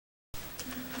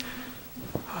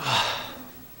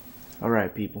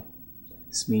Alright people,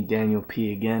 it's me Daniel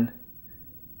P again,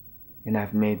 and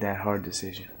I've made that hard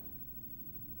decision.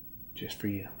 Just for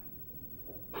you.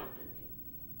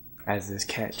 As this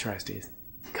cat tries to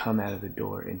come out of the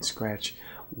door and scratch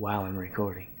while I'm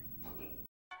recording.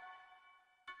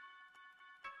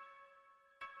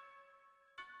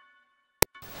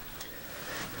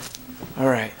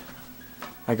 Alright,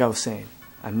 like I was saying,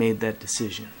 I made that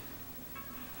decision.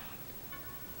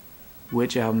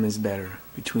 Which album is better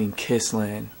between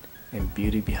Kissland and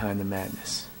Beauty Behind the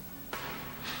Madness?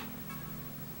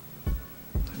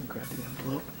 Let me grab the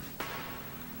envelope.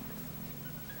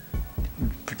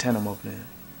 Pretend I'm opening it.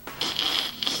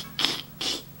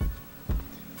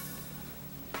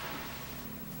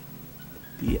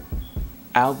 The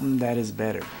album that is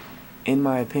better, in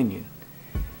my opinion,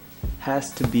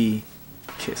 has to be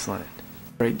Kissland.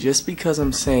 Right? Just because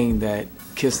I'm saying that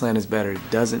Kissland is better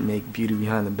doesn't make Beauty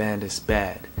Behind the Madness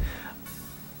bad.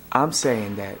 I'm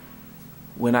saying that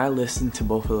when I listen to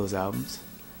both of those albums,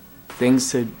 things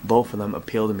to both of them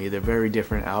appeal to me. They're very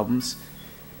different albums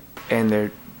and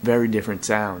they're very different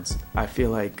sounds. I feel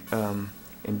like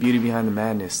in Beauty Behind the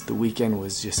Madness, The Weeknd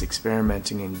was just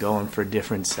experimenting and going for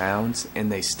different sounds,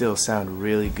 and they still sound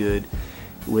really good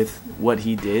with what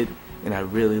he did, and I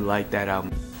really like that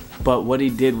album. But what he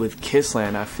did with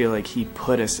Kissland, I feel like he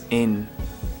put us in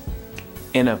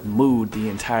a mood the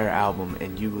entire album,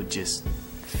 and you would just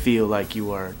feel like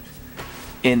you are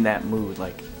in that mood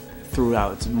like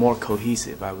throughout. It's more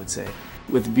cohesive, I would say.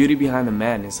 With Beauty Behind the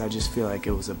Madness, I just feel like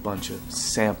it was a bunch of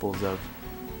samples of,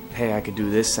 hey, I could do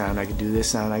this sound, I could do this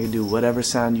sound, I could do whatever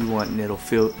sound you want, and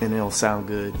it'll sound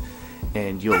good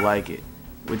and you'll like it,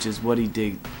 which is what he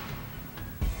did.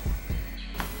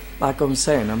 Like I'm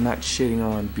saying, I'm not shitting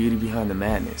on Beauty Behind the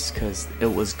Madness because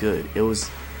it was good.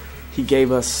 He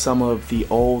gave us some of the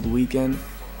old Weeknd,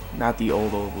 not the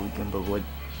old Weeknd, but what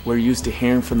we're used to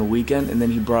hearing from the Weeknd, and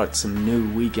then he brought some new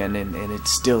Weeknd in, and it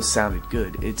still sounded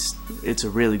good. It's a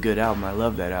really good album. I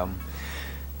love that album.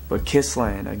 But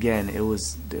Kissland, again, it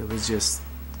was just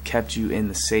kept you in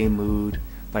the same mood.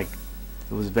 Like,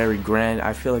 it was very grand.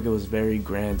 I feel like it was very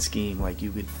grand scheme. Like,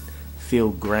 you could feel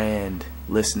grand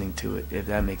listening to it, if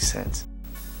that makes sense.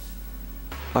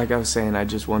 Like I was saying, I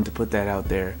just wanted to put that out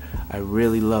there. I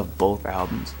really love both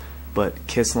albums, but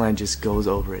Kissland just goes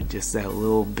over it just that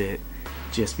little bit,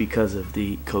 just because of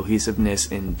the cohesiveness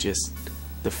and just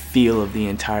the feel of the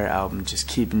entire album, just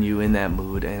keeping you in that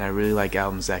mood. And I really like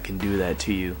albums that can do that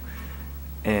to you,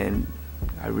 and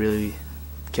I really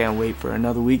can't wait for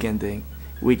another Weeknd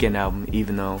album.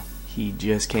 Even though he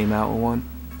just came out with one,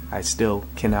 I still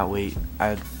cannot wait.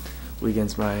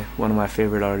 Weeknd's one of my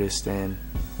favorite artists, and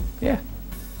yeah,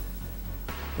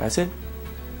 that's it.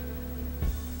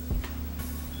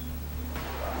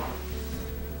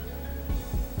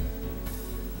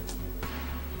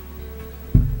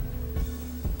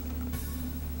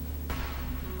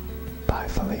 Bye,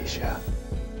 Felicia.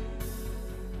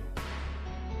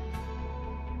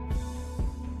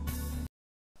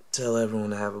 Tell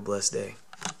everyone to have a blessed day.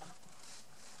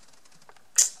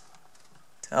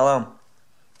 Tell them.